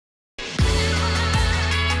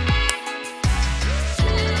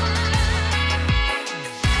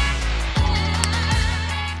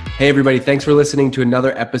Hey, everybody. Thanks for listening to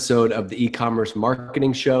another episode of the e-commerce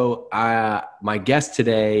marketing show. My guest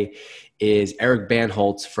today is Eric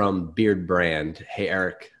Bandholz from Beardbrand. Hey,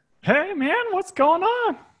 Eric. Hey, man, what's going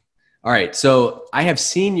on? All right. So I have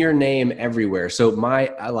seen your name everywhere. So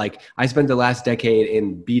I spent the last decade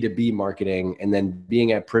in B2B marketing, and then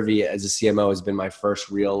being at Privy as a CMO has been my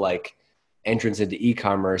first real entrance into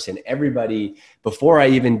e-commerce. And everybody, before I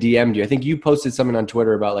even DM'd you, I think you posted something on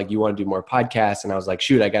Twitter about you want to do more podcasts. And I was like,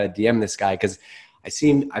 shoot, I got to DM this guy because I've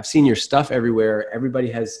seen your stuff everywhere. Everybody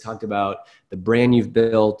has talked about the brand you've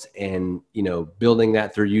built and, building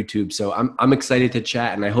that through YouTube. So I'm excited to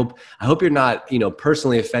chat. And I hope you're not,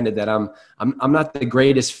 personally offended that I'm not the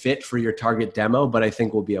greatest fit for your target demo, but I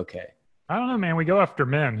think we'll be okay. I don't know, man. We go after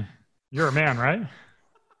men. You're a man, right?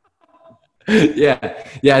 Yeah.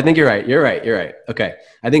 I think you're right. Okay.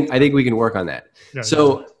 I think we can work on that. Yeah,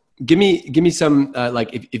 so give me some,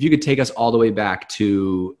 if you could take us all the way back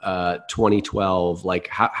to 2012,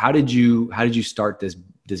 how did you start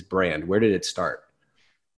this brand? Where did it start?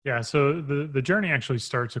 Yeah. So the journey actually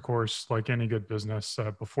starts, of course, like any good business,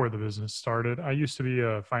 before the business started. I used to be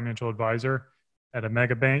a financial advisor at a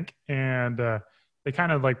mega bank, and they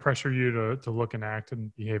kind of pressure you to look and act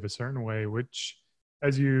and behave a certain way, which,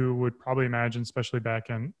 as you would probably imagine, especially back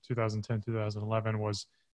in 2010, 2011, was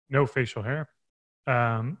no facial hair.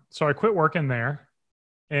 So I quit working there,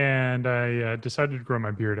 and I decided to grow my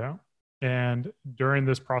beard out. And during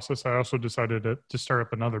this process, I also decided to start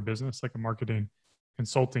up another business, like a marketing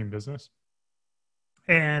consulting business.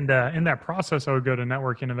 And in that process, I would go to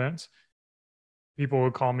networking events. People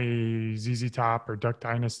would call me ZZ Top or Duck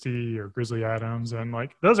Dynasty or Grizzly Adams. And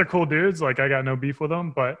those are cool dudes. I got no beef with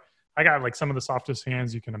them, but I got some of the softest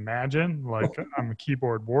hands you can imagine. I'm a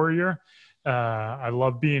keyboard warrior. I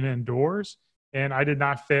love being indoors, and I did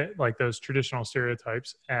not fit those traditional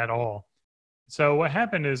stereotypes at all. So what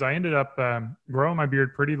happened is I ended up growing my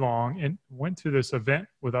beard pretty long and went to this event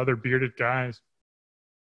with other bearded guys.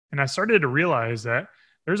 And I started to realize that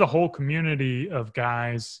there's a whole community of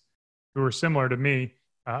guys who are similar to me,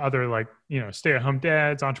 other stay-at-home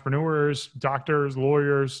dads, entrepreneurs, doctors,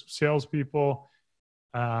 lawyers, salespeople,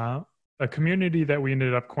 a community that we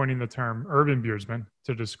ended up coining the term urban beardsman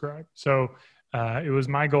to describe. So it was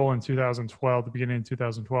my goal in 2012, the beginning of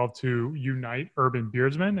 2012, to unite urban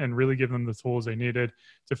beardsmen and really give them the tools they needed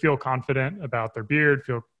to feel confident about their beard,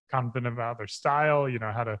 feel confident about their style,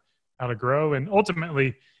 how to grow. And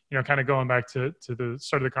ultimately, kind of going back to the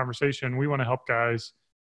start of the conversation, we want to help guys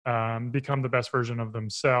become the best version of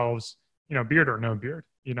themselves, beard or no beard.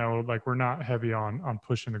 We're not heavy on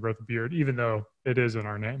pushing the growth of beard, even though it is in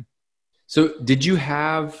our name. So did you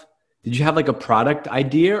have a product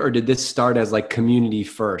idea, or did this start as community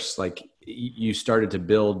first? You started to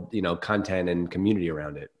build, content and community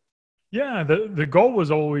around it? Yeah. The goal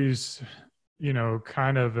was always,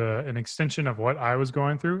 kind of an extension of what I was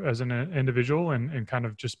going through as an individual, and kind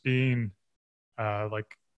of just being the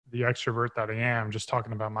extrovert that I am, just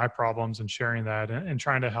talking about my problems and sharing that, and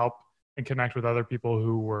trying to help and connect with other people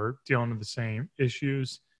who were dealing with the same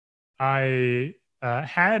issues. When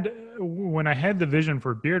I had the vision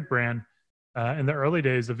for Beardbrand in the early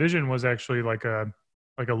days, the vision was actually like a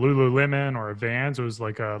Lululemon or a Vans. It was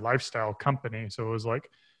like a lifestyle company. So it was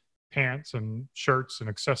pants and shirts and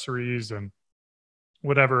accessories and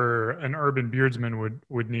whatever an urban beardsman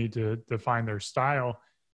would need to define their style.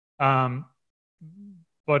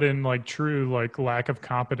 But in true lack of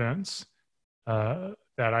competence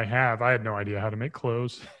that I had no idea how to make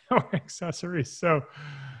clothes or accessories. So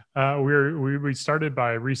we started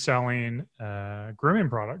by reselling grooming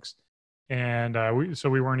products, and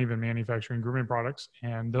we weren't even manufacturing grooming products,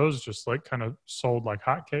 and those just kind of sold like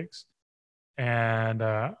hotcakes. And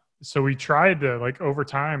so we tried to over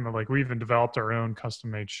time, we even developed our own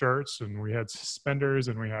custom made shirts, and we had suspenders,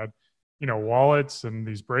 and we had wallets and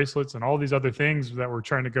these bracelets and all these other things that were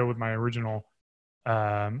trying to go with my original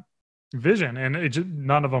vision, and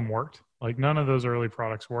none of them worked. None of those early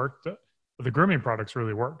products worked. But the grooming products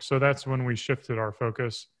really work. So that's when we shifted our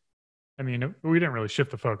focus. I mean, we didn't really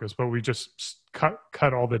shift the focus, but we just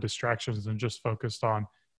cut all the distractions and just focused on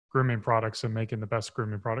grooming products and making the best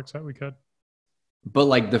grooming products that we could.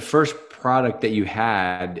 But the first product that you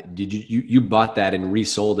had, did you bought that and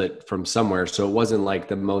resold it from somewhere? So it wasn't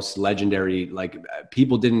the most legendary,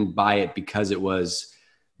 people didn't buy it because it was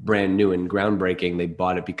brand new and groundbreaking. They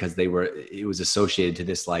bought it because it was associated to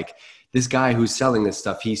this guy who's selling this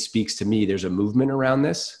stuff. He speaks to me. There's a movement around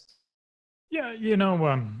this. Yeah, you'd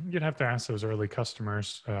have to ask those early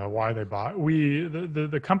customers why they bought.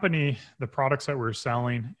 The company, the products that we were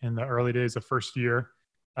selling in the early days, the first year,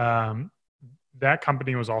 that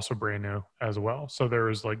company was also brand new as well. So there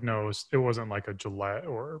was like it wasn't like a Gillette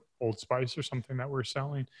or Old Spice or something that we're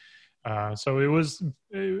selling. So it was,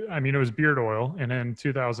 I mean, it was beard oil. And in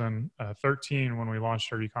 2013, when we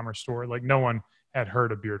launched our e-commerce store, like no one had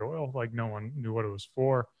heard of beard oil, like no one knew what it was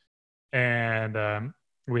for. And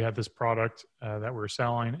we had this product that we were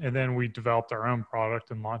selling, and then we developed our own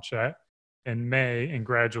product and launched that in May, and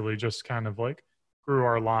gradually just kind of like grew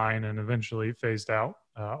our line and eventually phased out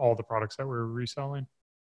all the products that we were reselling.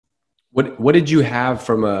 What did you have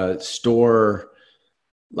from a store?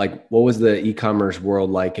 Like, what was the e-commerce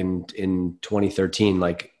world like in 2013?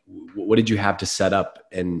 Like, what did you have to set up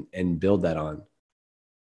and build that on?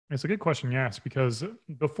 It's a good question, yes, because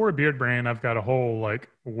before Beardbrand, I've got a whole like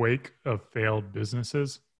wake of failed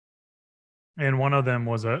businesses. And one of them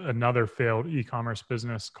was another failed e-commerce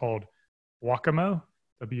business called Wakamo,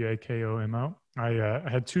 Wakomo. I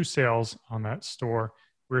had 2 sales on that store.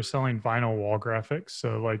 We were selling vinyl wall graphics.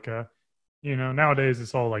 So like, nowadays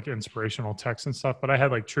it's all like inspirational text and stuff, but I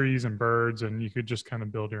had like trees and birds, and you could just kind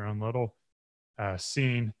of build your own little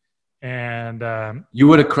scene. And you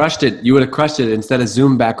would have crushed it. You would have crushed it. Instead of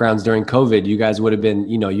Zoom backgrounds during COVID, you guys would have been,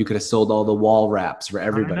 you could have sold all the wall wraps for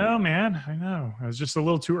everybody. I know, man. I know. It was just a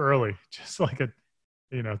little too early. Just like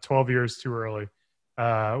 12 years too early.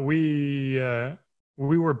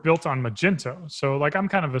 We were built on Magento. So like, I'm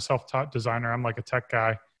kind of a self-taught designer. I'm like a tech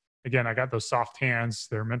guy. Again, I got those soft hands.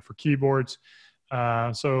 They're meant for keyboards.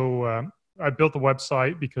 So I built the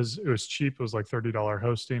website because it was cheap. It was like $30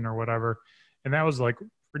 hosting or whatever. And that was like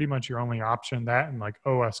pretty much your only option, that and like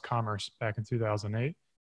OS Commerce back in 2008.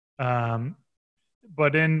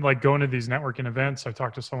 But in like going to these networking events, I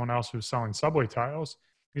talked to someone else who was selling subway tiles.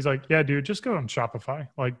 He's like, yeah, dude, just go on Shopify.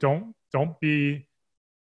 Like, don't be,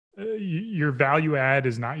 your value add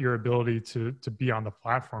is not your ability to be on the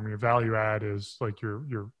platform. Your value add is like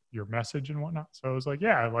your message and whatnot. So I was like,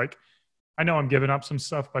 yeah, like I know I'm giving up some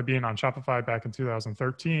stuff by being on Shopify back in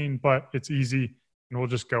 2013, but it's easy. And we'll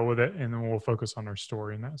just go with it, and then we'll focus on our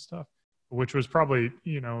story and that stuff, which was probably,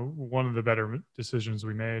 one of the better decisions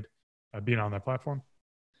we made being on that platform.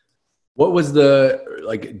 What was do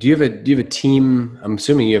you have a team? I'm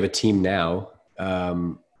assuming you have a team now.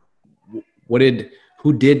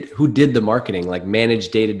 Who did the marketing, like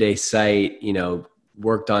manage day-to-day site,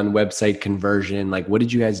 worked on website conversion? Like, what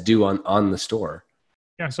did you guys do on the store?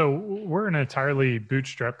 Yeah. So we're an entirely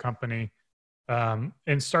bootstrapped company.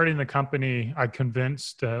 In starting the company, I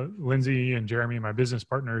convinced Lindsay and Jeremy, my business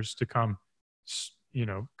partners, to come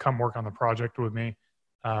work on the project with me.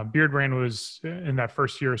 Beardbrand was in that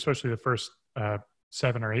first year, especially the first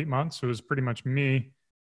 7 or 8 months. It was pretty much me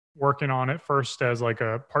working on it first as like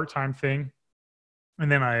a part-time thing. And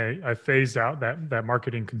then I phased out that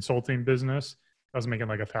marketing consulting business. I was making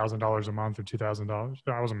like $1,000 a month or $2,000.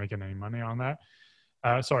 I wasn't making any money on that.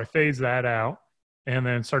 So I phased that out. And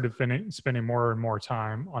then started spending more and more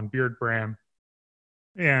time on Beardbrand.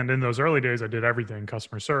 And in those early days, I did everything: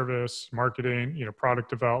 customer service, marketing, product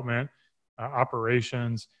development,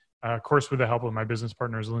 operations, of course, with the help of my business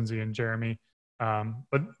partners, Lindsay and Jeremy.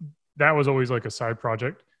 But that was always like a side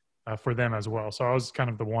project for them as well. So I was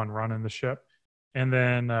kind of the one running the ship. And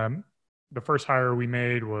then the first hire we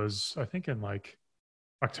made was, I think, in like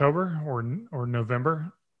October or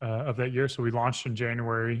November of that year. So we launched in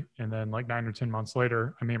January, and then like 9 or 10 months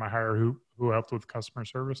later, I made my hire who helped with customer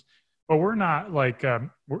service. But we're not like,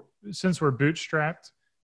 since we're bootstrapped,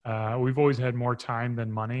 we've always had more time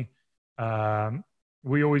than money.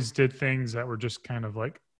 We always did things that were just kind of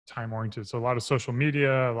like time oriented. So a lot of social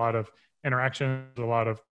media, a lot of interactions, a lot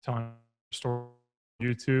of telling stories on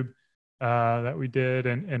YouTube that we did.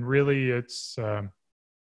 And really it's,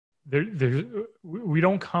 we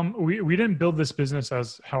didn't build this business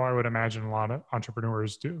as how I would imagine a lot of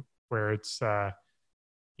entrepreneurs do, where it's, oh,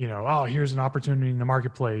 here's an opportunity in the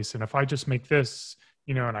marketplace. And if I just make this,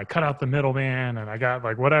 and I cut out the middleman, and I got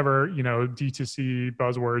like whatever, D2C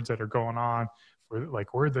buzzwords that are going on, for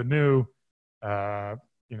like, we're the new,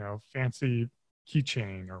 fancy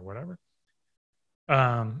keychain or whatever.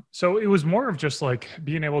 So it was more of just like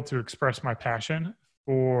being able to express my passion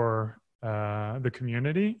for the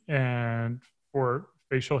community and for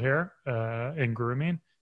facial hair and grooming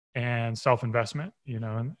and self-investment,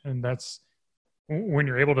 and that's when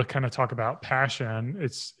you're able to kind of talk about passion.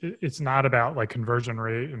 It's not about like conversion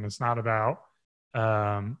rate, and it's not about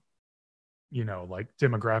like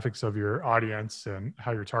demographics of your audience and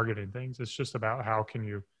how you're targeting things. It's just about how can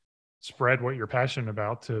you spread what you're passionate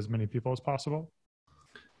about to as many people as possible.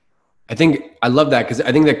 I love that, because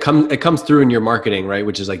I think that it comes through in your marketing, right?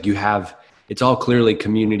 Which is like it's all clearly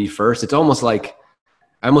community first. It's almost like,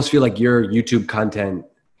 I almost feel like your YouTube content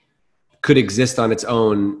could exist on its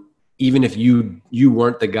own, even if you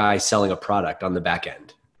weren't the guy selling a product on the back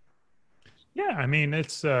end. Yeah, I mean,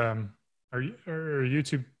 it's our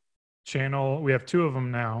YouTube channel. We have 2 of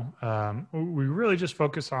them now. We really just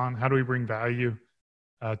focus on how do we bring value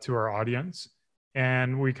to our audience,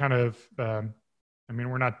 and we kind of, I mean,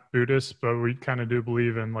 we're not Buddhists, but we kind of do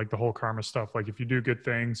believe in like the whole karma stuff. Like if you do good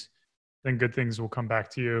things, then good things will come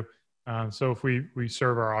back to you. So if we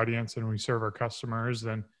serve our audience and we serve our customers,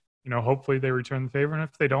 then hopefully they return the favor, and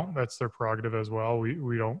if they don't, that's their prerogative as well.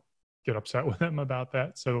 We don't get upset with them about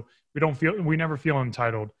that. So we never feel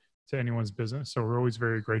entitled to anyone's business. So we're always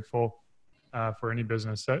very grateful for any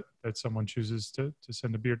business that someone chooses to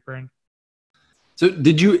send a Beardbrand. So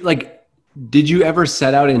did you ever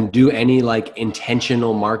set out and do any like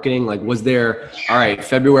intentional marketing? Like was there, all right,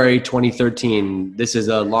 February 2013, this is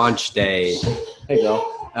a launch day. Hey, Bill.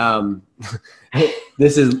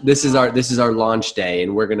 This is our launch day,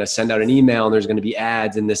 and we're going to send out an email, and there's going to be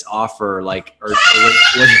ads in this offer, like,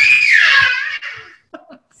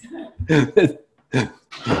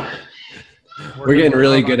 we're getting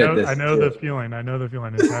really good at this. I know the feeling.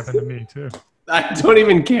 It's happened to me too. I don't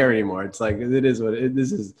even care anymore. It's like, this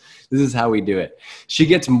is how we do it.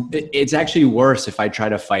 It's actually worse if I try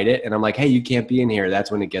to fight it and I'm like, hey, you can't be in here.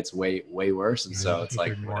 That's when it gets way, way worse. And so it's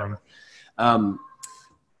like, whatever.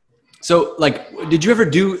 So like, did you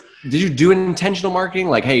do an intentional marketing?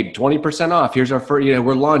 Like, hey, 20% off. Here's our first,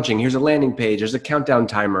 we're launching. Here's a landing page. There's a countdown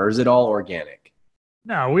timer. Or is it all organic?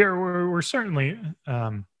 No, we're certainly,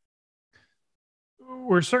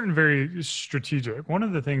 very strategic. One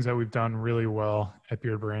of the things that we've done really well at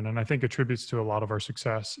Beardbrand, and I think attributes to a lot of our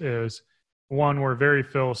success, is one, we're very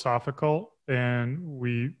philosophical, and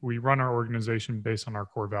we run our organization based on our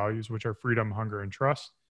core values, which are freedom, hunger, and trust.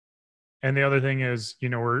 And the other thing is,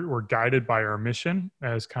 we're guided by our mission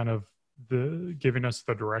as kind of giving us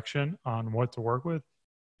the direction on what to work with.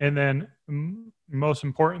 And then most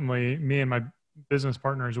importantly, me and my business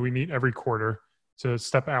partners, we meet every quarter to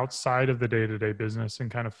step outside of the day-to-day business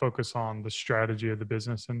and kind of focus on the strategy of the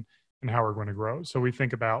business and how we're going to grow. So we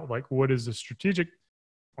think about like, what is the strategic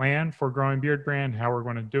plan for growing Beardbrand, how we're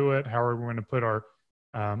going to do it, how we're going to put our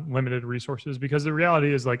limited resources. Because the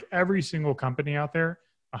reality is like every single company out there,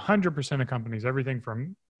 100% of companies, everything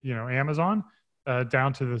from, Amazon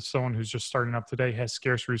down to someone who's just starting up today, has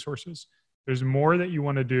scarce resources. There's more that you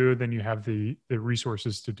want to do than you have the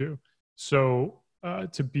resources to do. So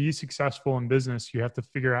to be successful in business, you have to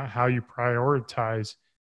figure out how you prioritize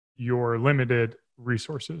your limited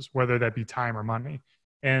resources, whether that be time or money.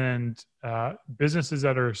 And businesses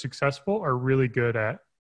that are successful are really good at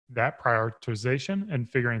that prioritization and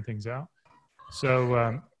figuring things out.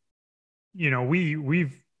 So,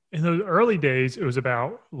 we've in the early days, it was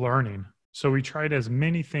about learning. So we tried as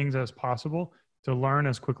many things as possible to learn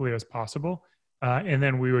as quickly as possible. And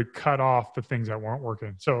then we would cut off the things that weren't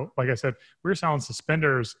working. So like I said, we were selling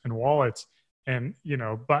suspenders and wallets and,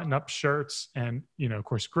 button-up shirts and, of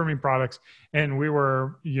course, grooming products. And we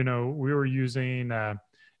were using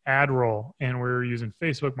ad roll, and we were using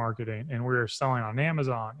Facebook marketing, and we were selling on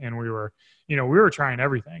Amazon, and we were trying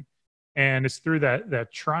everything. And it's through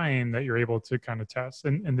that trying that you're able to kind of test.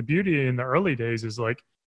 And the beauty in the early days is like,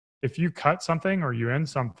 if you cut something or you end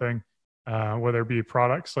something, whether it be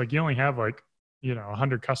products, like you only have like,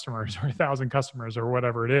 100 customers or 1,000 customers or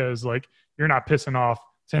whatever it is, like you're not pissing off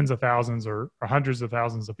tens of thousands or hundreds of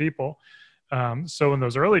thousands of people. So in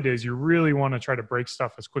those early days, you really want to try to break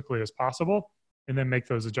stuff as quickly as possible and then make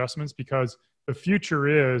those adjustments, because the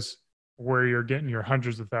future is where you're getting your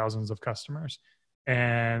hundreds of thousands of customers.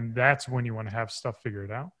 And that's when you want to have stuff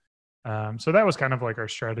figured out. So that was kind of like our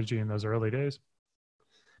strategy in those early days.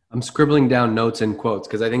 I'm scribbling down notes and quotes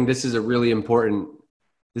because I think this is a really important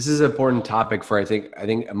topic for, I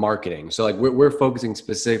think marketing. So like we're focusing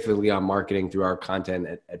specifically on marketing through our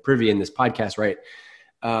content at Privy in this podcast, right?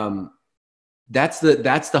 That's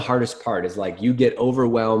the hardest part, is like you get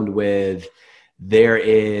overwhelmed with, there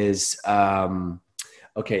is,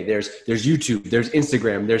 okay, there's YouTube, there's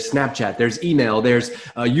Instagram, there's Snapchat, there's email, there's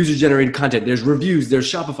user generated content, there's reviews,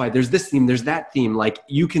 there's Shopify, there's this theme, there's that theme. Like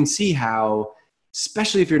you can see how,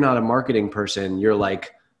 especially if you're not a marketing person, you're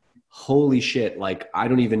like, holy shit, like I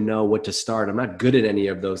don't even know what to start. I'm not good at any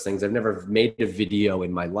of those things. I've never made a video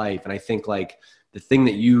in my life. And I think like the thing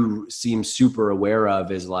that you seem super aware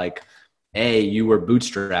of is like, A, you were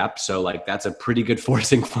bootstrapped. So like, that's a pretty good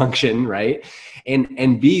forcing function. Right.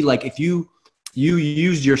 And B, like if you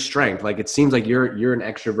used your strength, like it seems like you're an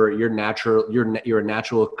extrovert, you're a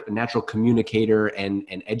natural communicator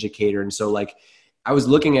and educator. And so like, I was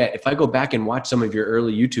looking at, if I go back and watch some of your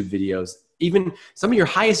early YouTube videos, even some of your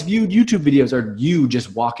highest viewed YouTube videos are you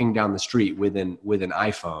just walking down the street with an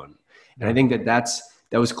iPhone. And I think that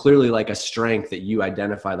was clearly like a strength that you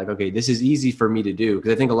identified, like, okay, this is easy for me to do.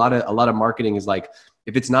 Because I think a lot of marketing is like,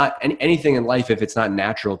 if it's not anything in life, if it's not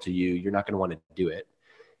natural to you, you're not going to want to do it.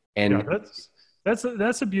 And that's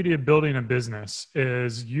the beauty of building a business,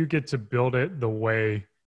 is you get to build it the way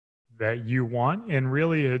that you want. And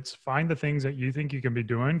really it's find the things that you think you can be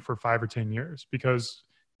doing for 5 or 10 years, because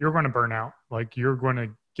you're going to burn out. Like, you're going to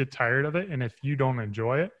get tired of it. And if you don't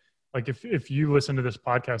enjoy it, like if you listen to this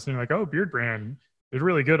podcast and you're like, oh, Beardbrand is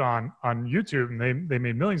really good on YouTube, and they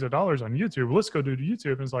made millions of dollars on YouTube, let's go do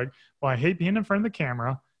YouTube. And it's like, well, I hate being in front of the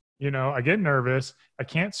camera. I get nervous. I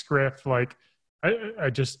can't script. Like, I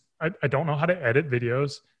don't know how to edit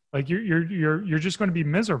videos. Like, you're just going to be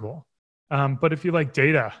miserable. But if you like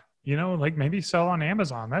data, like maybe sell on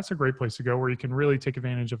Amazon. That's a great place to go, where you can really take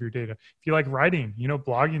advantage of your data. If you like writing,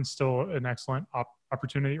 blogging's still an excellent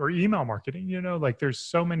opportunity, or email marketing. Like, there's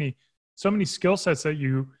so many skill sets that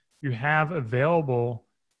you have available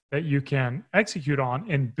that you can execute on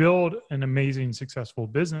and build an amazing, successful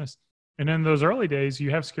business. And in those early days,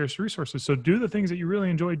 you have scarce resources. So do the things that you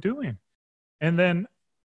really enjoy doing. And then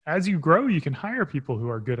as you grow, you can hire people who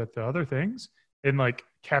are good at the other things and like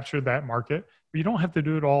capture that market. But you don't have to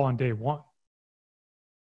do it all on day one.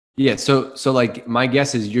 Yeah. So like, my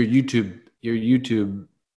guess is your YouTube,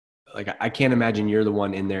 like, I can't imagine you're the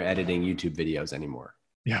one in there editing YouTube videos anymore.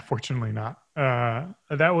 Yeah, fortunately not.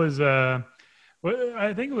 That was, I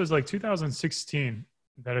think it was like 2016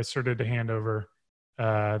 that I started to hand over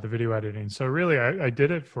the video editing. So really, I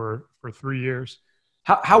did it for 3 years.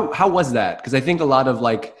 How was that? Because I think a lot of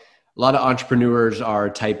entrepreneurs are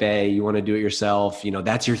type A. You want to do it yourself.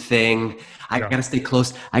 That's your thing. I gotta stay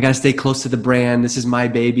close. I gotta stay close to the brand. This is my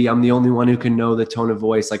baby. I'm the only one who can know the tone of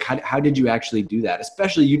voice. Like, how did you actually do that?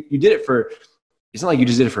 Especially you did it for. It's not like you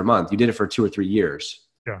just did it for a month. You did it for 2 or 3 years.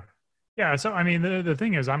 Yeah. So I mean, the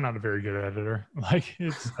thing is, I'm not a very good editor. Like,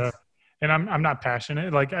 it's, and I'm not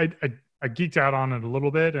passionate. Like, I geeked out on it a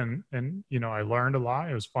little bit, and I learned a lot.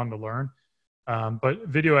 It was fun to learn. But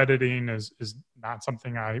video editing is not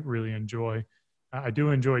something I really enjoy. I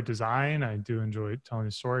do enjoy design. I do enjoy telling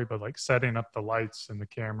a story, but like setting up the lights and the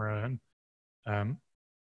camera, and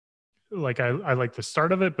like I like the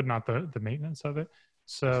start of it, but not the maintenance of it.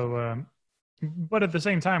 So, but at the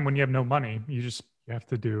same time, when you have no money, you have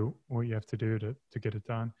to do what you have to do to get it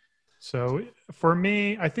done. So for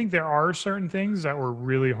me, I think there are certain things that were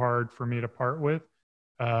really hard for me to part with.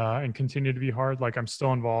 And continue to be hard. Like, I'm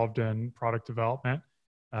still involved in product development,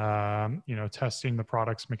 testing the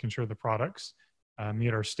products, making sure the products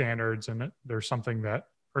meet our standards. And there's something that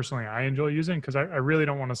personally I enjoy using, because I really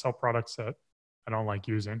don't want to sell products that I don't like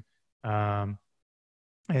using. And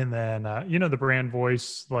then, the brand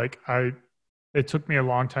voice, like it took me a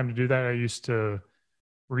long time to do that. I used to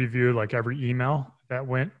review like every email that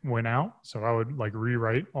went out. So I would like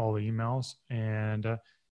rewrite all the emails. And,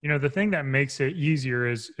 the thing that makes it easier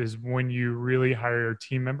is when you really hire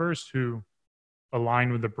team members who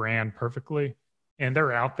align with the brand perfectly, and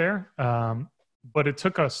they're out there. But it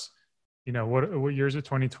took us, what year is it?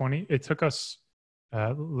 2020. It took us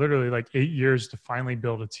literally like 8 years to finally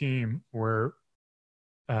build a team where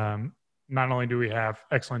not only do we have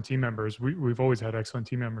excellent team members, we've always had excellent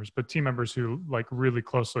team members, but team members who like really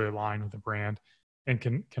closely align with the brand and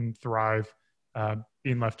can thrive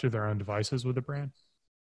being left to their own devices with the brand.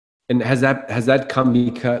 And has that come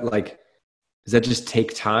because, like, does that just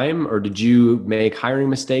take time, or did you make hiring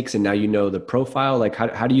mistakes and now the profile? Like,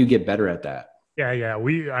 how do you get better at that? Yeah.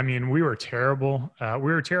 We were terrible.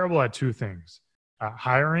 We were terrible at 2 things: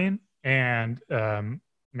 hiring and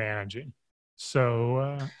managing.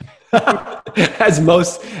 So as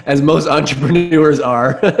most entrepreneurs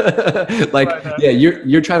are, like,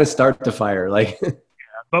 you're trying to start the fire, like.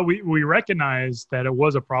 But we recognized that it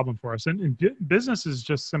was a problem for us. And business is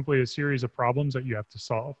just simply a series of problems that you have to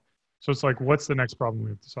solve. So it's like, what's the next problem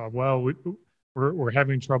we have to solve? Well, we're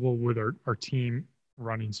having trouble with our team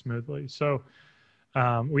running smoothly. So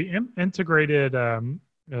we integrated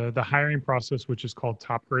the hiring process, which is called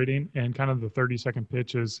top grading. And kind of the 30-second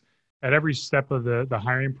pitch is, at every step of the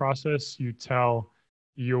hiring process, you tell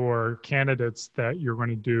your candidates that you're going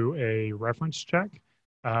to do a reference check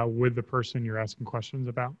with the person you're asking questions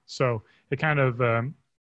about. So it kind of,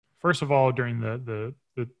 first of all, during the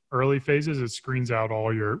early phases, it screens out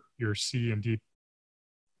all your C and D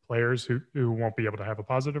players who won't be able to have a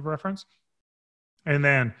positive reference. And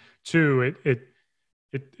then 2,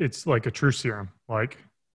 it's like a true serum. Like,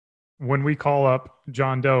 when we call up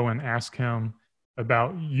John Doe and ask him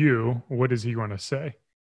about you, what is he going to say?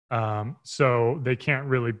 So they can't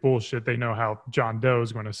really bullshit. They know how John Doe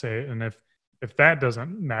is going to say it. And if that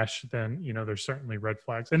doesn't mesh, then, you know, there's certainly red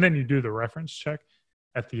flags. And then you do the reference check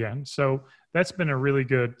at the end. So that's been a really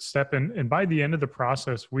good step. And by the end of the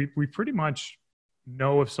process, we pretty much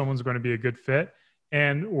know if someone's going to be a good fit.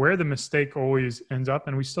 And where the mistake always ends up,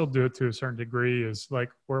 and we still do it to a certain degree, is like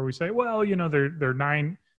where we say, well, you know, they're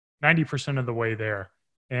 90% of the way there.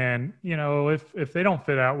 And, you know, if they don't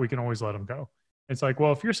fit out, we can always let them go. It's like,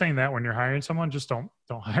 well, if you're saying that when you're hiring someone, just don't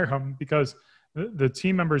hire them, because the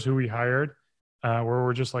team members who we hired, where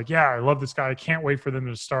we're just like, yeah, I love this guy, I can't wait for them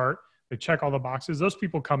to start. They check all the boxes. Those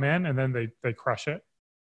people come in and then they crush it.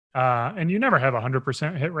 And you never have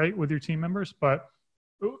 100% hit rate with your team members, but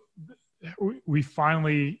we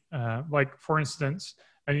finally, like for instance,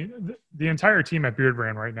 I mean, the entire team at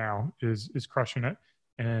Beardbrand right now is crushing it.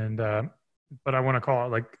 And, but I want to call it,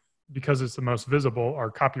 like, because it's the most visible,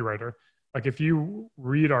 our copywriter. Like if you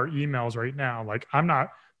read our emails right now, like I'm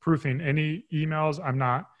not proofing any emails. I'm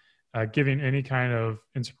not giving any kind of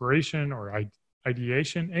inspiration or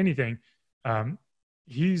ideation, anything.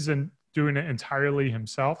 He's doing it entirely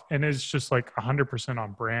himself, and it's just like 100%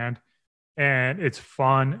 on brand, and it's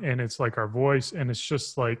fun, and it's like our voice, and it's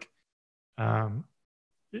just like,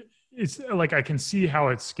 it's like I can see how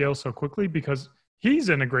it scales so quickly, because he's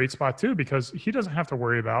in a great spot too, because he doesn't have to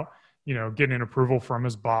worry about, you know, getting approval from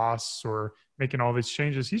his boss or making all these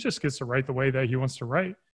changes. He just gets to write the way that he wants to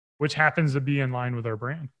write, which happens to be in line with our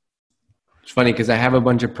brand. It's funny because I have a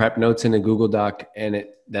bunch of prep notes in a Google Doc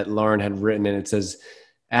that Lauren had written, and it says,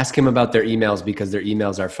 ask him about their emails because their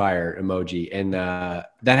emails are fire emoji. And that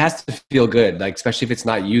has to feel good. Like, especially if it's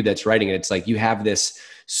not you that's writing it, it's like you have this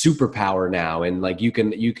superpower now. And like, you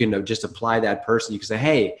can just apply that person. You can say,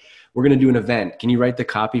 hey, we're going to do an event. Can you write the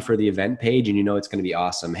copy for the event page? And you know, it's going to be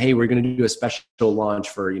awesome. Hey, we're going to do a special launch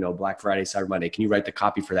for, you know, Black Friday, Cyber Monday. Can you write the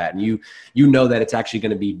copy for that? And you know that it's actually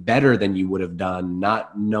going to be better than you would have done,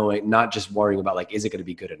 not just worrying about like, is it going to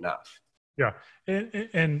be good enough? Yeah.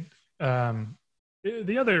 And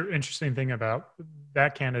the other interesting thing about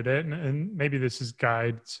that candidate, and maybe this is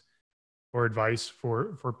guides or advice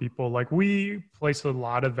for people, like we place a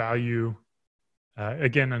lot of value,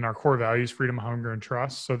 again, in our core values, freedom, hunger, and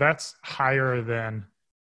trust. So that's higher than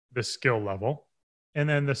the skill level. And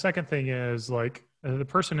then the second thing is like the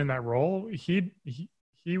person in that role, he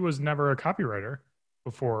was never a copywriter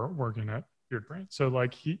before working at Beardbrand. So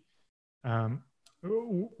like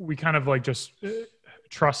we kind of like just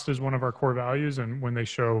trust is one of our core values. And when they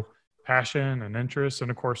show passion and interest,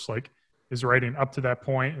 and of course, like his writing up to that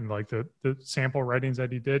point, and like the sample writings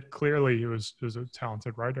that he did, clearly he was a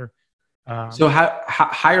talented writer. So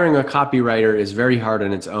hiring a copywriter is very hard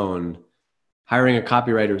on its own. Hiring a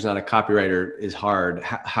copywriter who's not a copywriter is hard.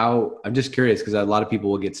 How I'm just curious, because a lot of people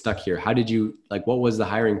will get stuck here. How did you, like, what was the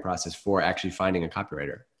hiring process for actually finding a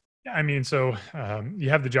copywriter? Yeah, I mean, so you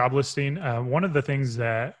have the job listing. One of the things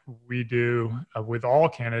that we do with all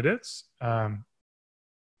candidates,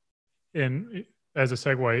 in as a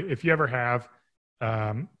segue, if you ever have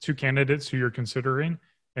two candidates who you're considering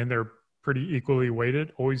and they're pretty equally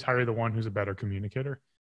weighted, always hire the one who's a better communicator.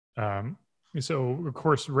 So of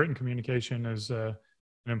course, written communication is an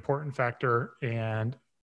important factor. And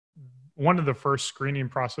one of the first screening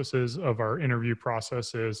processes of our interview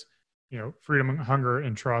process is, you know, freedom, hunger,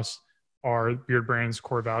 and trust are Beardbrand's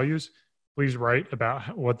core values. Please write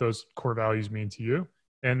about what those core values mean to you.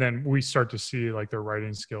 And then we start to see like their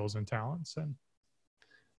writing skills and talents.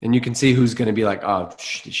 And you can see who's going to be like, oh,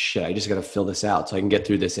 shit, I just got to fill this out so I can get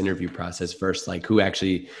through this interview process first. Like who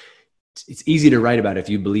actually, it's easy to write about if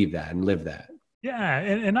you believe that and live that. Yeah.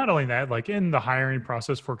 And not only that, like in the hiring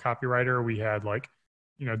process for copywriter, we had like,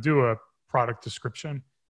 you know, do a product description.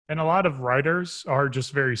 And a lot of writers are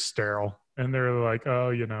just very sterile. And they're like, oh,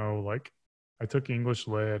 you know, like I took English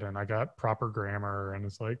lit and I got proper grammar. And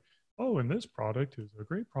it's like, oh, and this product is a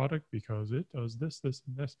great product because it does this, this,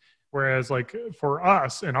 and this. Whereas like for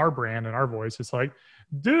us and our brand and our voice, it's like,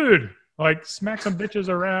 dude, like smack some bitches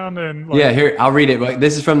around and like, yeah, here, I'll read it.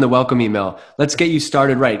 This is from the welcome email. Let's get you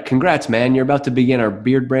started right. Congrats, man. You're about to begin our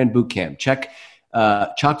Beardbrand bootcamp. Check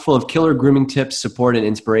chock full of killer grooming tips, support, and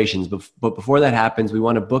inspirations. But before that happens, we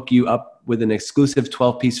want to book you up with an exclusive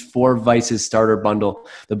 12-piece 4 Vices starter bundle.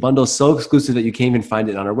 The bundle is so exclusive that you can't even find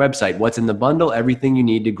it on our website. What's in the bundle? Everything you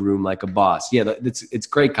need to groom like a boss. Yeah, it's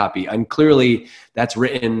great copy. And clearly that's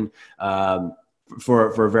written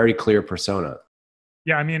for a very clear persona.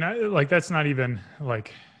 Yeah, I mean, like that's not even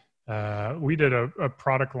like we did a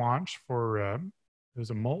product launch for it was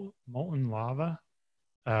a molten lava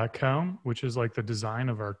comb, which is like the design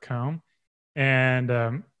of our comb,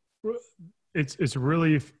 and it's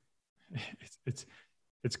really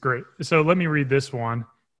It's great. So let me read this one,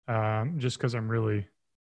 just because I'm really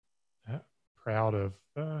proud of.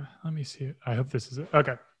 Let me see it. I hope this is it.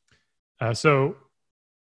 Okay. So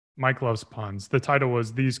Mike loves puns. The title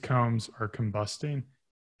was "These Combs Are Combusting,"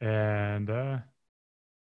 and oh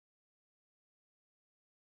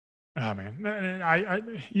man,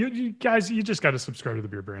 you guys, you just got to subscribe to the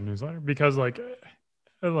Beardbrand newsletter because like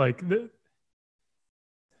the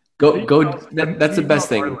Go. emails, That's the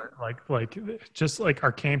best emails thing. like just like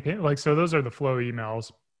our campaign, like, so those are the flow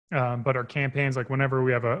emails. But our campaigns, like whenever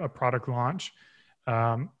we have a product launch,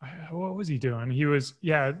 what was he doing? He was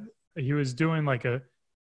doing like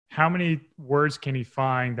how many words can he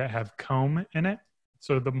find that have comb in it?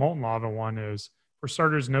 So the molten lava one is, for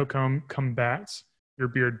starters, no comb combats your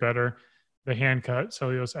beard better. The hand cut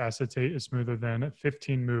cellulose acetate is smoother than a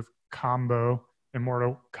 15 move combo in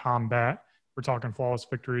Mortal Kombat. We're talking flawless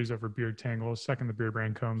victories over beard tangles. Second, the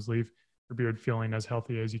Beardbrand combs leave your beard feeling as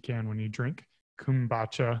healthy as you can when you drink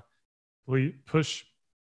kombucha. Push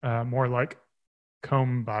more like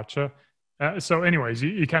kombucha. So anyways,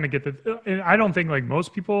 you kind of get the, and I don't think like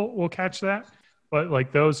most people will catch that, but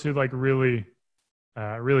like those who like really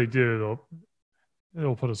do,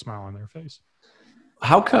 they'll put a smile on their face.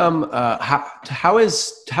 How come? How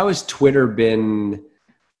has Twitter been?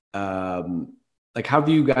 Like, how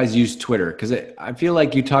do you guys use Twitter? Because I feel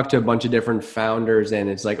like you talk to a bunch of different founders, and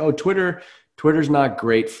it's like, oh, Twitter's not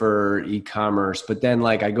great for e-commerce. But then,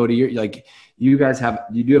 like, I go to you guys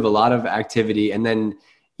you do have a lot of activity, and then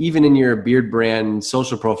even in your Beardbrand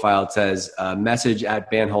social profile, it says message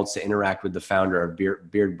at Bandholz to interact with the founder of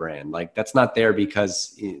Beardbrand. Like, that's not there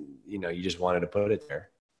because you just wanted to put it there.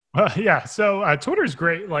 Yeah. So Twitter's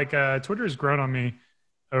great. Like Twitter's grown on me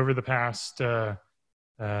over the past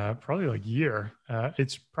probably like year.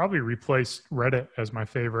 It's probably replaced Reddit as my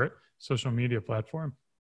favorite social media platform,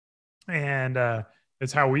 and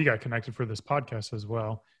it's how we got connected for this podcast as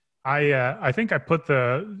well. I think I put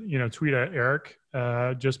the tweet at Eric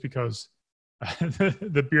just because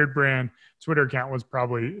the Beardbrand Twitter account was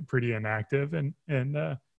probably pretty inactive, and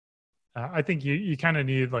I think you kind of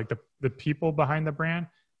need like the people behind the brand.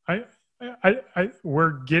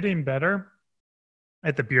 We're getting better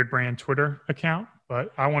at the Beardbrand Twitter account,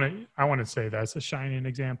 but I want to say that's a shining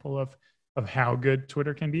example of how good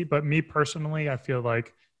Twitter can be. But me personally, I feel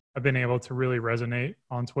like I've been able to really resonate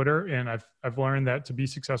on Twitter, and I've learned that to be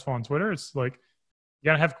successful on Twitter, it's like you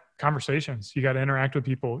got to have conversations, you got to interact with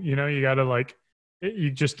people. You got to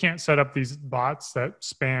you just can't set up these bots that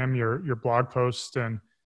spam your blog posts, and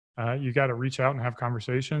you got to reach out and have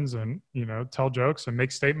conversations, and tell jokes and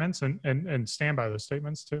make statements, and stand by those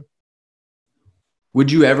statements too. Would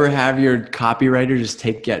you ever have your copywriter just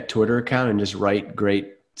take that Twitter account and just write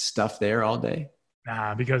great stuff there all day?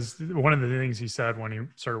 Nah, because one of the things he said when he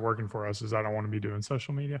started working for us is I don't want to be doing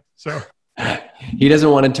social media. So he doesn't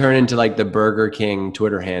want to turn into like the Burger King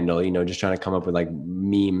Twitter handle, just trying to come up with like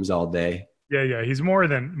memes all day. Yeah. He's more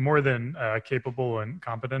than capable and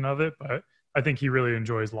competent of it, but I think he really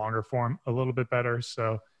enjoys longer form a little bit better.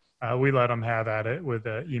 So we let him have at it with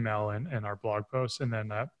email and our blog posts, and then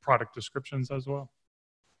product descriptions as well.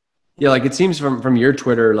 Yeah, like it seems from your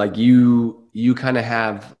Twitter, like you kind of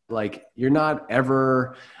have like you're not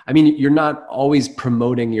always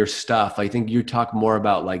promoting your stuff. I think you talk more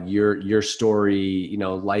about like your story,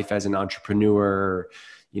 life as an entrepreneur,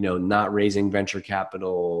 not raising venture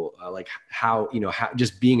capital, like how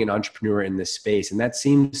just being an entrepreneur in this space, and that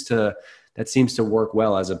seems to work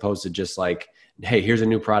well as opposed to just like, hey, here's a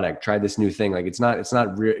new product, try this new thing. Like it's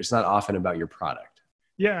not often about your product.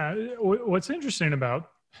 Yeah, what's interesting about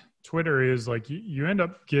Twitter is like you end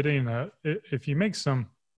up getting if you make some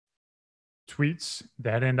tweets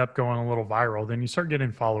that end up going a little viral, then you start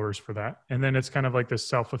getting followers for that. And then it's kind of like this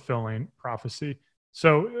self-fulfilling prophecy.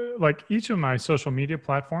 So like each of my social media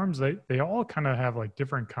platforms, they all kind of have like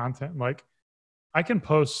different content. Like I can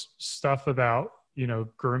post stuff about,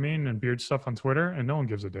 grooming and beard stuff on Twitter, and no one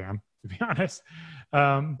gives a damn, to be honest.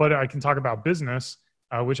 But I can talk about business,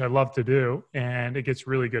 which I love to do, and it gets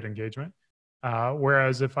really good engagement.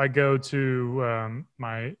 Whereas if I go to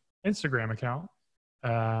my Instagram account,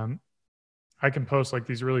 I can post like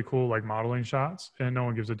these really cool like modeling shots, and no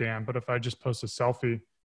one gives a damn. But if I just post a selfie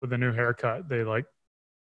with a new haircut,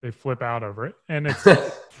 they flip out over it. And it's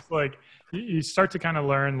like you start to kind of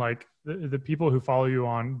learn like the people who follow you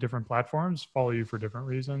on different platforms follow you for different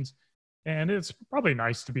reasons. And it's probably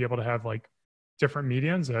nice to be able to have like different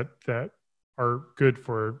mediums that are good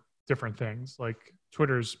for different things. Like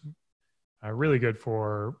Twitter's really good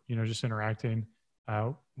for, just interacting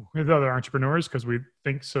with other entrepreneurs because we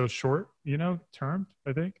think so short, term.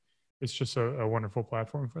 I think it's just a wonderful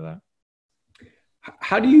platform for that.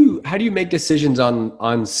 How do you make decisions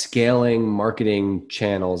on scaling marketing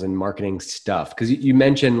channels and marketing stuff? Because you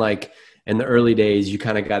mentioned like in the early days you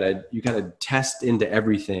gotta test into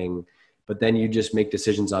everything, but then you just make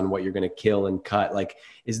decisions on what you're gonna kill and cut. Like,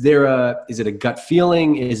 is it a gut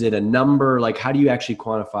feeling? Is it a number? Like, how do you actually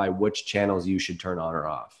quantify which channels you should turn on or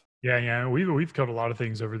off? Yeah. We've killed a lot of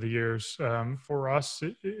things over the years. For us,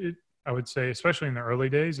 I would say, especially in the early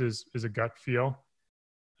days, is a gut feel.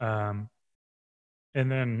 Um, and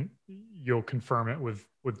then you'll confirm it with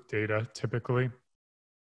data typically.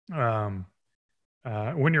 Um,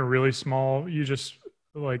 when you're really small, you just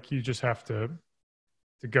have to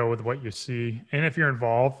go with what you see. And if you're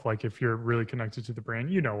involved, like if you're really connected to the brand,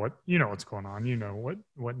 what's going on,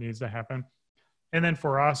 what needs to happen. And then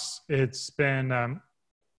for us, it's been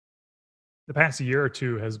the past year or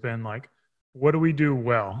two has been like, what do we do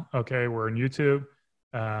well? Okay, we're on YouTube.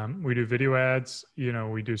 We do video ads.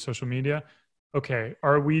 We do social media. Okay,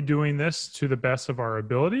 are we doing this to the best of our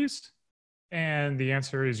abilities? And the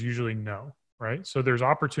answer is usually no, right? So there's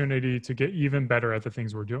opportunity to get even better at the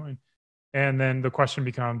things we're doing. And then the question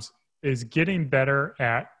becomes, is getting better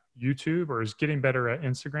at YouTube or is getting better at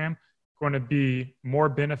Instagram going to be more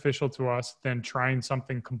beneficial to us than trying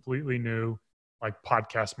something completely new like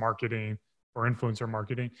podcast marketing or influencer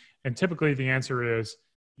marketing? And typically the answer is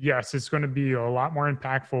yes, it's going to be a lot more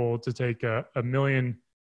impactful to take a million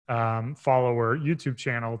follower YouTube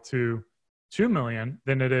channel to 2 million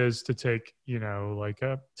than it is to take, like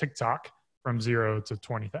a TikTok from 0 to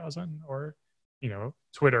 20,000 or,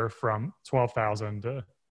 Twitter from 12,000 to,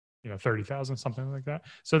 30,000, something like that.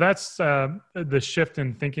 So that's the shift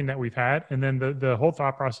in thinking that we've had. And then the whole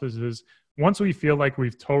thought process is once we feel like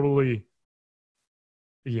we've totally,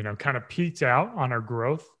 kind of peaked out on our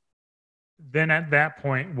growth, then at that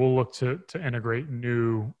point, we'll look to integrate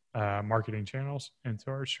new marketing channels into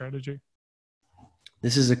our strategy.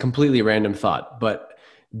 This is a completely random thought, but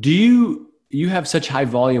do you have such high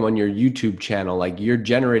volume on your YouTube channel? Like you're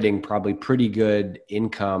generating probably pretty good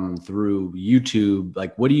income through YouTube.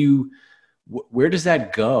 Like where does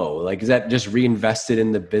that go? Like, is that just reinvested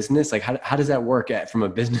in the business? Like how does that work from a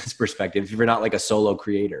business perspective if you're not like a solo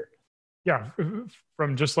creator? Yeah.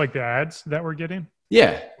 From just like the ads that we're getting.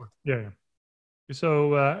 Yeah. Yeah.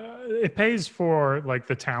 So it pays for like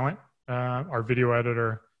the talent, our video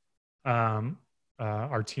editor,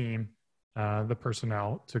 our team, the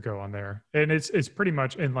personnel to go on there, and it's pretty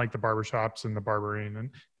much in like the barbershops and the barbering, and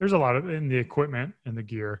there's a lot of in the equipment and the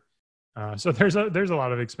gear. So there's a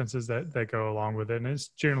lot of expenses that go along with it, and it's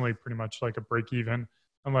generally pretty much like a break even,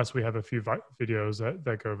 unless we have a few videos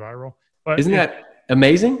that go viral. But isn't that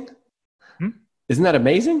amazing? Hmm? Isn't that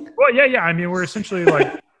amazing? Well, yeah. I mean, we're essentially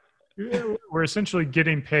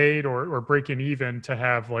getting paid or breaking even to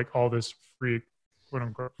have like all this free, quote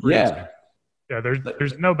unquote, free. Yeah. Yeah,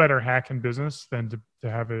 there's no better hack in business than to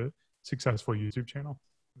have a successful YouTube channel.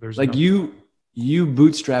 There's like you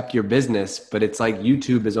bootstrapped your business, but it's like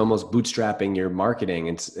YouTube is almost bootstrapping your marketing.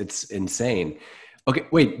 It's insane. Okay,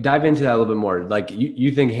 wait, dive into that a little bit more. Like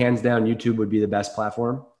you think hands down YouTube would be the best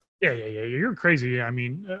platform? Yeah. You're crazy. I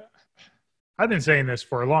mean, I've been saying this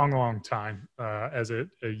for a long time as a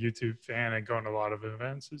YouTube fan and going to a lot of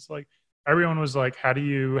events. It's like everyone was like, how do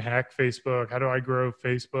you hack Facebook? How do I grow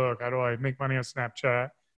Facebook? How do I make money on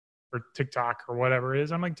Snapchat or TikTok or whatever it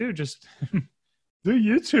is? I'm like, dude, just do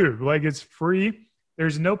YouTube. Like it's free.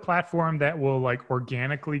 There's no platform that will like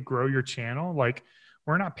organically grow your channel. Like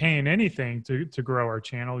we're not paying anything to grow our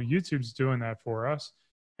channel. YouTube's doing that for us.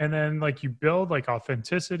 And then like you build like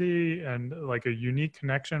authenticity and like a unique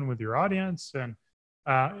connection with your audience. And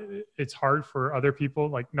it's hard for other people.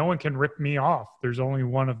 Like no one can rip me off. There's only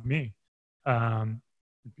one of me.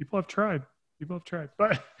 People have tried,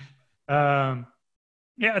 but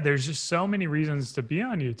yeah, there's just so many reasons to be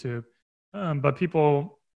on YouTube. But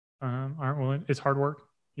people aren't willing. It's hard work.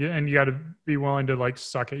 Yeah. And you got to be willing to like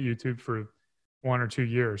suck at YouTube for 1 or 2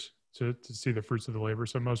 years to see the fruits of the labor.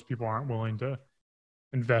 So most people aren't willing to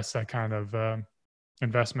invest that kind of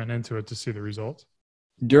investment into it to see the results.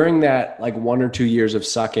 During that like 1 or 2 years of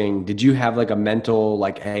sucking, did you have like a mental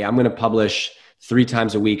like, hey, I'm going to publish 3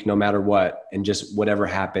 times a week no matter what, and just whatever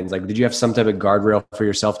happens? Like, did you have some type of guardrail for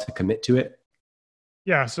yourself to commit to it?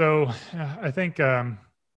 Yeah. So I think I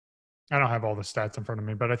don't have all the stats in front of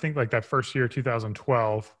me, but I think like that first year,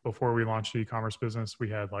 2012, before we launched the e-commerce business, we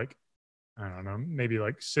had like, I don't know, maybe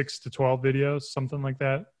like 6 to 12 videos, something like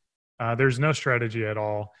that. There's no strategy at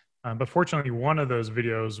all. But fortunately, one of those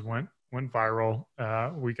videos went viral.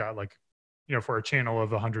 We got like, for a channel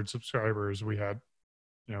of 100 subscribers, we had,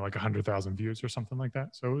 like 100,000 views or something like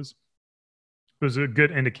that. So it was a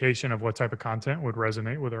good indication of what type of content would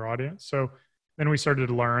resonate with our audience. So then we started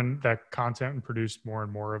to learn that content and produced more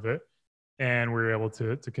and more of it. And we were able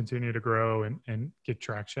to continue to grow and get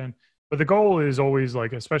traction. But the goal is always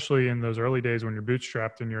like, especially in those early days when you're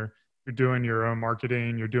bootstrapped and you're doing your own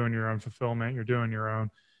marketing, you're doing your own fulfillment, you're doing your own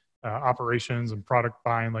operations and product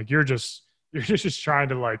buying. Like you're just trying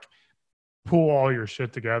to like pull all your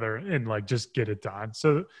shit together and like just get it done.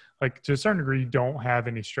 So like to a certain degree, you don't have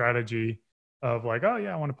any strategy of like, oh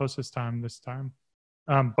yeah, I want to post this time.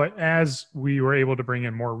 But as we were able to bring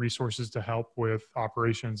in more resources to help with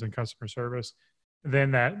operations and customer service,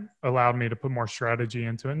 then that allowed me to put more strategy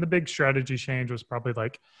into it. And the big strategy change was probably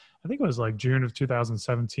like, I think it was like June of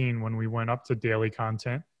 2017 when we went up to daily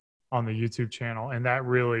content on the YouTube channel. And that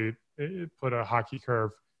really it put a hockey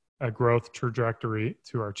curve, a growth trajectory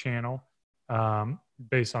to our channel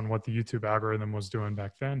based on what the YouTube algorithm was doing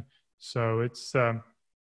back then. So it's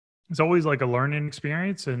always like a learning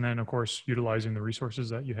experience. And then, of course, utilizing the resources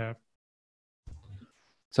that you have.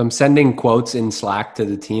 So I'm sending quotes in Slack to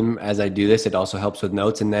the team as I do this. It also helps with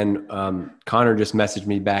notes. And then Connor just messaged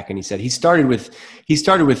me back and he said he started with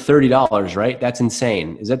 $30, right? That's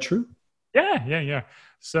insane. Is that true? Yeah.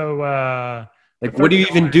 So like, what do you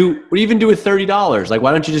even do? What do you even do with $30? Like,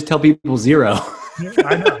 why don't you just tell people zero? Yeah,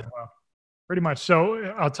 I know. Well, pretty much.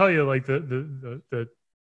 So I'll tell you, like the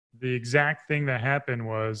exact thing that happened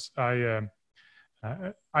was I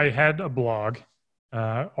had a blog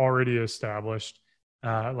already established.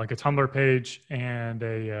 Like a Tumblr page and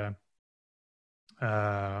a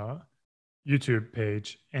YouTube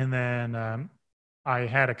page, and then I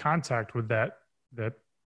had a contact with that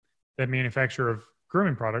manufacturer of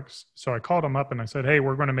grooming products. So I called him up and I said, "Hey,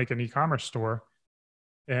 we're going to make an e-commerce store,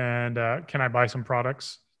 and can I buy some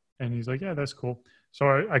products?" And he's like, "Yeah, that's cool."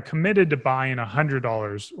 So I committed to buying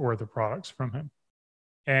 $100 worth of products from him,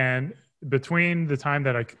 and between the time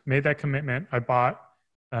that I made that commitment, I bought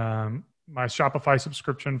my Shopify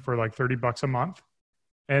subscription for like $30 a month.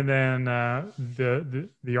 And then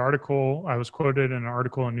the article, I was quoted in an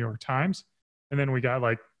article in New York Times. And then we got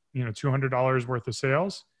like, $200 worth of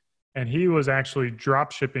sales. And he was actually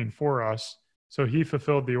drop shipping for us. So he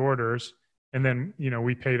fulfilled the orders. And then,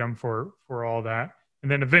 we paid him for all that.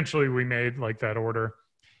 And then eventually we made like that order.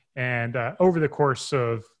 And over the course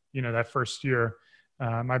of, that first year,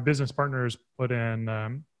 my business partners put in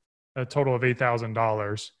a total of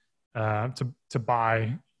 $8,000 to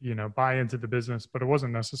buy into the business, but it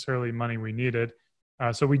wasn't necessarily money we needed.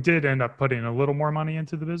 So we did end up putting a little more money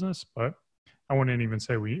into the business, but I wouldn't even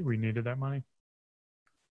say we needed that money.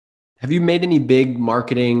 Have you made any big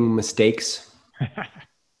marketing mistakes?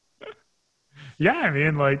 Yeah. I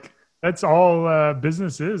mean, like that's all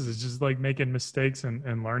business is. It's just like making mistakes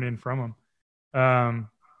and learning from them.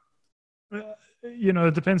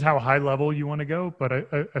 It depends how high level you want to go, but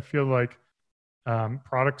I feel like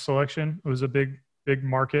product selection was a big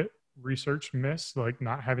market research miss, like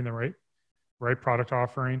not having the right product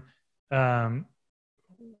offering. I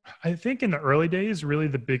think in the early days, really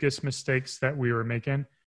the biggest mistakes that we were making,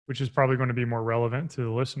 which is probably going to be more relevant to the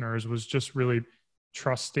listeners, was just really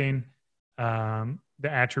trusting the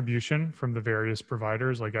attribution from the various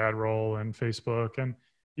providers like AdRoll and Facebook. And,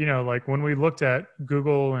 like when we looked at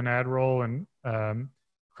Google and AdRoll and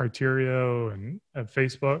Criterio and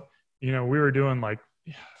Facebook, we were doing like,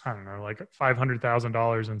 I don't know, like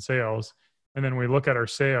 $500,000 in sales. And then we look at our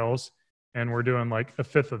sales and we're doing like a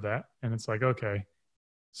fifth of that. And it's like, okay,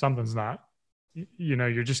 something's not,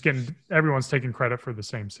 you're just everyone's taking credit for the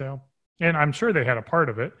same sale. And I'm sure they had a part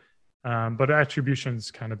of it. But attribution's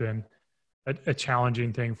kind of been a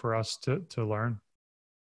challenging thing for us to learn.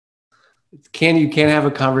 You can't have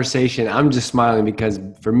a conversation. I'm just smiling because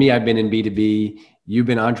for me, I've been in B2B. You've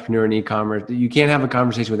been an entrepreneur in e-commerce. You can't have a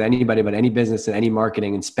conversation with anybody about any business and any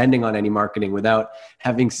marketing and spending on any marketing without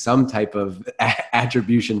having some type of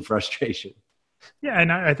attribution frustration. Yeah.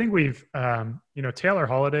 And I think we've, Taylor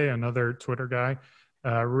Holiday, another Twitter guy,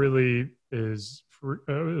 really is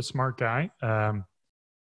a smart guy.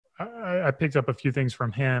 I picked up a few things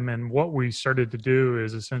from him, and what we started to do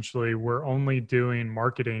is essentially we're only doing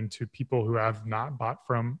marketing to people who have not bought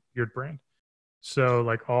from Beardbrand. So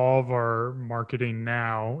like all of our marketing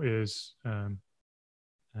now is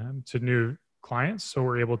to new clients. So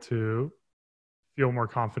we're able to feel more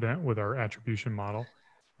confident with our attribution model.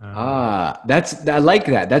 I like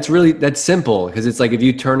that. That's simple because it's like if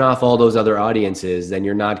you turn off all those other audiences, then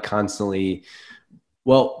you're not constantly,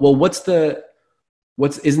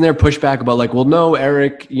 isn't there pushback about like, well, no,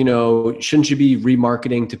 Eric, shouldn't you be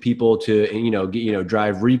remarketing to people to,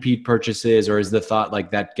 drive repeat purchases, or is the thought like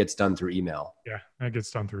that gets done through email? Yeah, that gets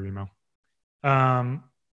done through email.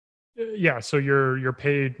 Yeah. So your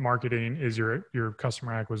paid marketing is your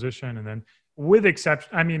customer acquisition. And then with exception,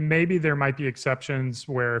 I mean, maybe there might be exceptions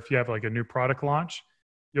where if you have like a new product launch,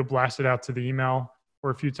 you'll blast it out to the email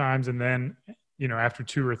for a few times. And then, after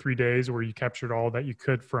 2 or 3 days where you captured all that you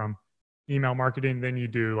could from email marketing, then you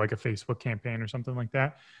do like a Facebook campaign or something like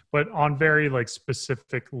that. But on very like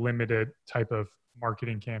specific, limited type of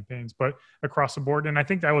marketing campaigns, but across the board. And I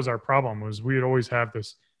think that was our problem, was we would always have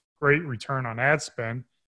this great return on ad spend.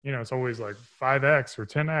 It's always like 5X or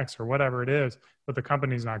 10X or whatever it is, but the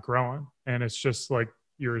company's not growing. And it's just like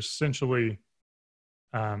you're essentially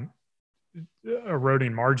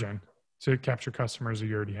eroding margin to capture customers that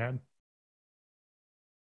you already had.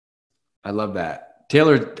 I love that.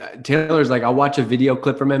 Taylor's like, I'll watch a video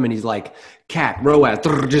clip from him and he's like, cat, ROAS,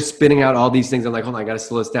 just spitting out all these things. I'm like, hold on, I got to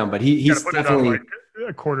slow this down. But he's definitely like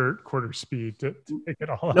a quarter speed to take it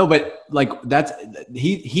all up. No, but like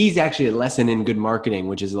he's actually a lesson in good marketing,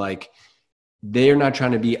 which is like, they're not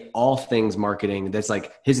trying to be all things marketing. That's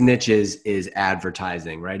like his niche is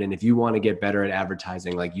advertising, right? And if you want to get better at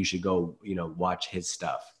advertising, like you should go, watch his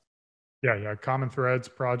stuff. Yeah. Common Threads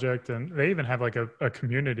project. And they even have like a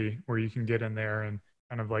community where you can get in there and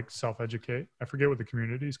kind of like self-educate. I forget what the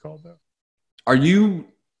community is called though. Are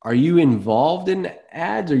you involved in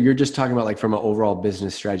ads, or you're just talking about like from an overall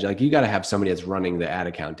business strategy? Like you got to have somebody that's running the ad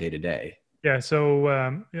account day to day. Yeah. So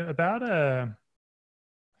I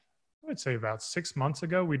would say about 6 months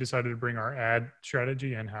ago, we decided to bring our ad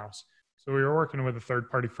strategy in-house. So we were working with a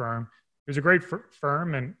third-party firm. It was a great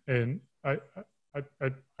firm, and I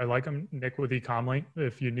like him, Nick with eComly.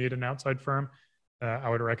 If you need an outside firm, I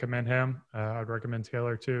would recommend him. I'd recommend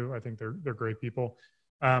Taylor too. I think they're great people.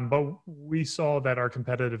 But we saw that our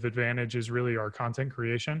competitive advantage is really our content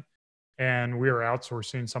creation, and we were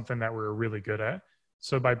outsourcing something that we were really good at.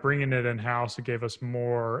 So by bringing it in-house, it gave us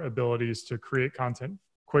more abilities to create content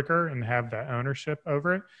quicker and have that ownership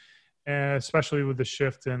over it, and especially with the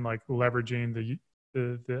shift in like leveraging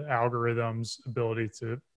the algorithm's ability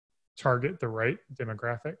to target the right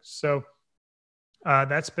demographics. So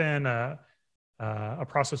that's been a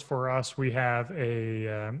process for us. We have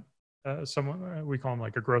someone, we call him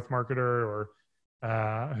like a growth marketer or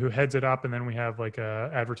who heads it up, and then we have like a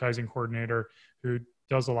advertising coordinator who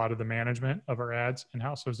does a lot of the management of our ads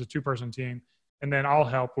in-house. So it's a 2-person team. And then I'll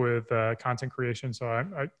help with content creation. So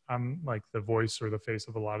I'm like the voice or the face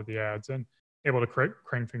of a lot of the ads and able to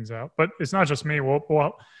crank things out. But it's not just me.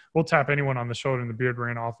 We'll tap anyone on the shoulder in the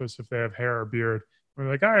Beardbrand office if they have hair or beard. We're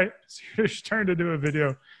like, all right, it's your turn to do a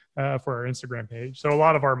video for our Instagram page. So a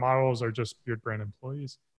lot of our models are just Beardbrand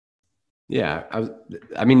employees. Yeah. I was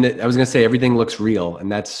going to say everything looks real.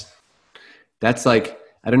 And that's like,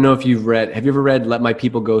 I don't know if have you ever read Let My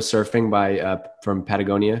People Go Surfing by from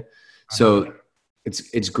Patagonia? So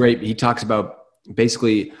it's great. He talks about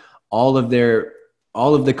basically all of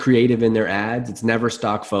the creative in their ads. It's never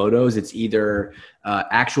stock photos. It's either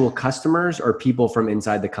actual customers or people from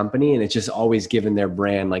inside the company. And it's just always given their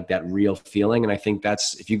brand like that real feeling. And I think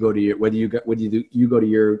that's, if you go to whether you go to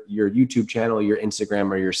your YouTube channel, your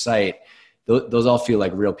Instagram, or your site, those all feel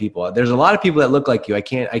like real people. There's a lot of people that look like you. I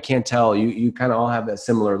can't tell. You kind of all have a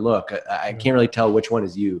similar look. I can't really tell which one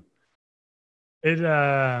is you.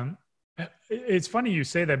 It's funny you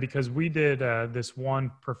say that, because we did this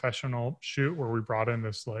one professional shoot where we brought in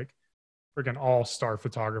this like freaking all-star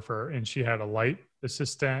photographer, and she had a light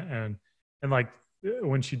assistant, and like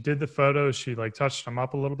when she did the photos, she like touched them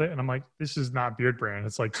up a little bit, and I'm like, this is not Beardbrand.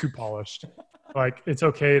 It's like too polished. Like it's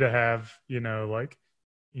okay to have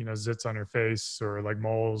zits on your face or like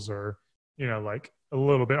moles or like a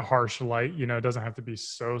little bit harsh light. It doesn't have to be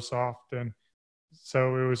so soft. And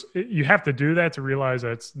so you have to do that to realize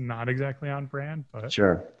that it's not exactly on brand. But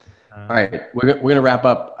sure. All right, we're gonna wrap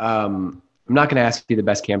up. I'm not gonna ask you the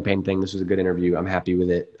best campaign thing. This was a good interview. I'm happy with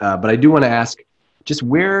it. But I do want to ask, just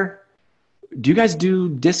where do you guys do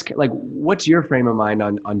discount? Like, what's your frame of mind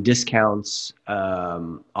on discounts,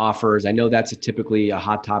 offers? I know that's typically a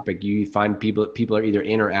hot topic. You find people are either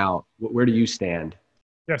in or out. Where do you stand?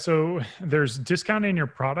 Yeah, so there's discounting your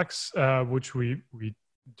products, which we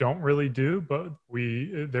don't really do, but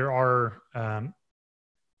there are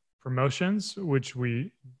promotions which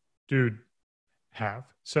we do have.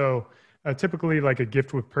 So typically, like a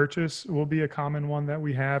gift with purchase will be a common one that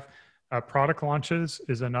we have. Product launches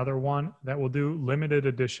is another one that we'll do. Limited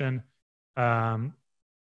edition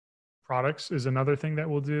products is another thing that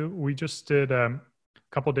we'll do. We just did a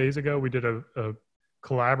couple days ago. We did a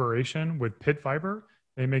collaboration with Pit Fiber.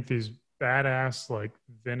 They make these badass like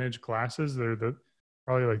vintage glasses. They're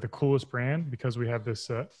probably like the coolest brand, because we have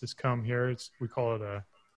this comb here. We call it a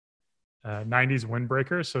 90s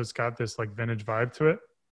windbreaker. So it's got this like vintage vibe to it.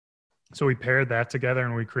 So we paired that together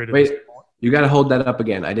and we created. Wait, You got to hold that up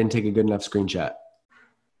again. I didn't take a good enough screenshot.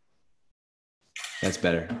 That's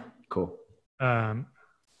better. Cool.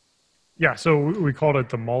 Yeah, so we called it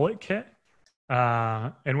the mullet kit,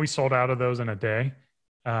 and we sold out of those in a day.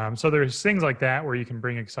 So there's things like that where you can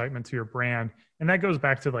bring excitement to your brand, and that goes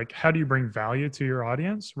back to like, how do you bring value to your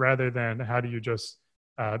audience rather than how do you just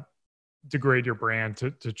degrade your brand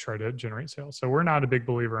to try to generate sales. So we're not a big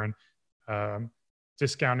believer in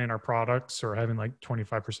discounting our products or having like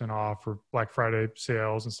 25% off or Black Friday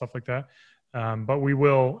sales and stuff like that. But we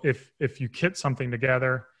will, if you kit something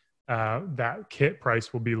together, that kit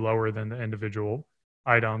price will be lower than the individual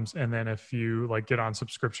items. And then if you like get on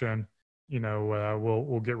subscription, you know,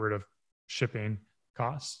 we'll get rid of shipping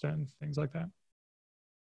costs and things like that.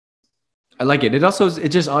 I like it. It's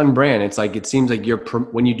just on brand. It's like, it seems like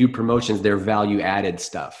when you do promotions, they're value added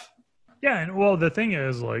stuff. Yeah. And well, the thing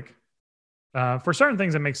is like, for certain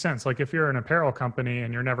things, it makes sense. Like if you're an apparel company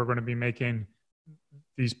and you're never going to be making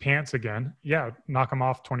these pants again, yeah, knock them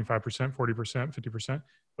off 25%, 40%, 50%.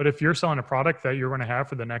 But if you're selling a product that you're going to have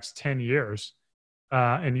for the next 10 years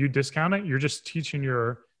and you discount it, you're just teaching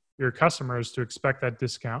your customers to expect that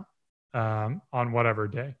discount on whatever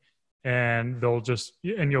day. And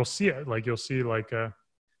you'll see it. Like you'll see like a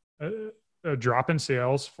drop in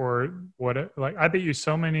sales for I bet you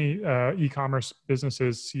so many e-commerce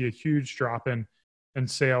businesses see a huge drop in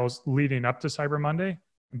sales leading up to Cyber Monday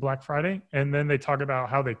and Black Friday. And then they talk about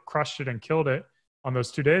how they crushed it and killed it on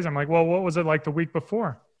those 2 days. I'm like, well, what was it like the week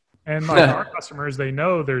before? And like our customers, they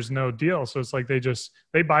know there's no deal. So it's like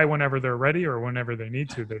they buy whenever they're ready or whenever they need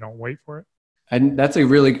to. They don't wait for it. And that's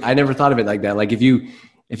I never thought of it like that. Like if you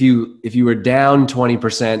were down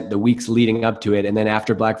 20% the weeks leading up to it, and then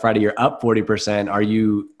after Black Friday, you're up 40%, are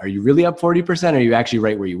you really up 40%? Or are you actually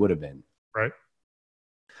right where you would have been? Right.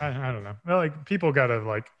 I don't know. Well, like people got to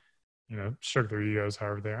like, you know, stroke their egos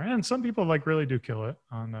however they are. And some people like really do kill it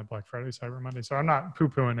on Black Friday, Cyber Monday. So I'm not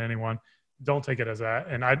poo-pooing anyone. Don't take it as that.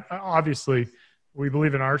 And I obviously, we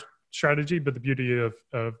believe in our strategy, but the beauty of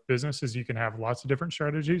business is you can have lots of different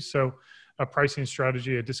strategies. So a pricing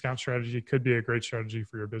strategy, a discount strategy could be a great strategy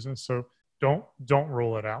for your business. So don't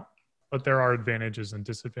rule it out, but there are advantages and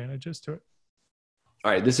disadvantages to it.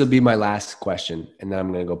 All right. This will be my last question, and then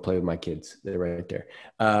I'm going to go play with my kids. They're right there.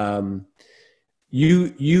 You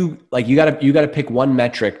got to pick one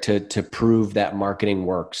metric to prove that marketing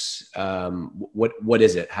works. What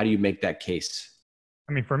is it? How do you make that case?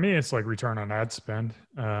 I mean, for me, it's like return on ad spend.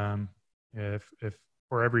 If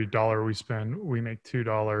for every $1 we spend, we make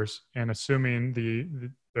 $2, and assuming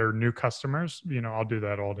they're new customers, you know, I'll do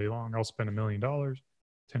that all day long. I'll spend $1 million, $10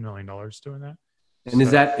 million doing that. And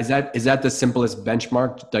is that the simplest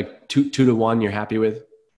benchmark? Like 2 to 1, you're happy with?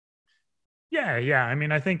 Yeah. I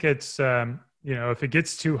mean, I think it's, you know, if it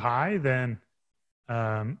gets too high, then,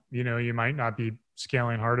 you know, you might not be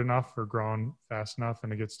scaling hard enough or growing fast enough,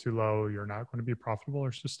 and it gets too low, you're not going to be profitable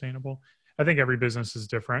or sustainable. I think every business is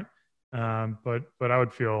different. But I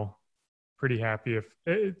would feel pretty happy if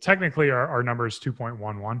technically our number is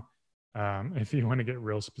 2.11. If you want to get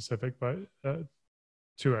real specific, but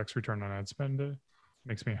 2x return on ad spend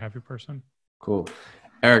makes me a happy person. Cool.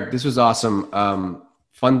 Eric, this was awesome.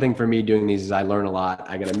 Fun thing for me doing these is I learn a lot.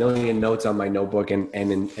 I got 1 million notes on my notebook and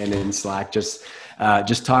in Slack, just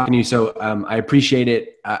talking to you. So I appreciate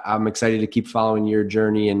it. I'm excited to keep following your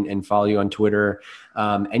journey and follow you on Twitter.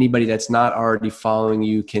 Anybody that's not already following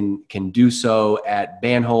you can do so at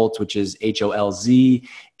Bandholz, which is HOLZ,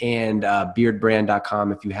 and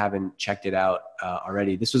beardbrand.com if you haven't checked it out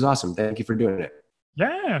already. This was awesome. Thank you for doing it.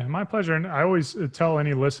 Yeah, my pleasure. And I always tell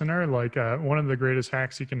any listener, like one of the greatest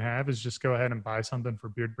hacks you can have is just go ahead and buy something for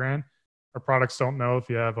Beardbrand. Our products don't know if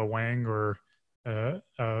you have a Wang or a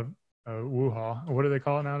Woo-haw. What do they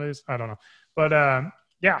call it nowadays? I don't know. But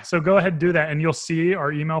yeah, so go ahead and do that. And you'll see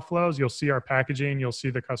our email flows. You'll see our packaging. You'll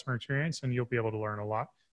see the customer experience, and you'll be able to learn a lot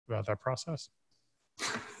about that process.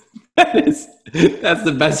 That's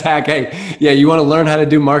the best hack. Hey, yeah, you want to learn how to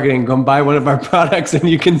do marketing, go buy one of our products and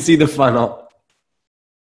you can see the funnel.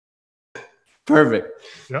 Perfect.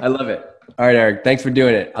 Yep. I love it. All right, Eric. Thanks for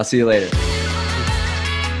doing it. I'll see you later.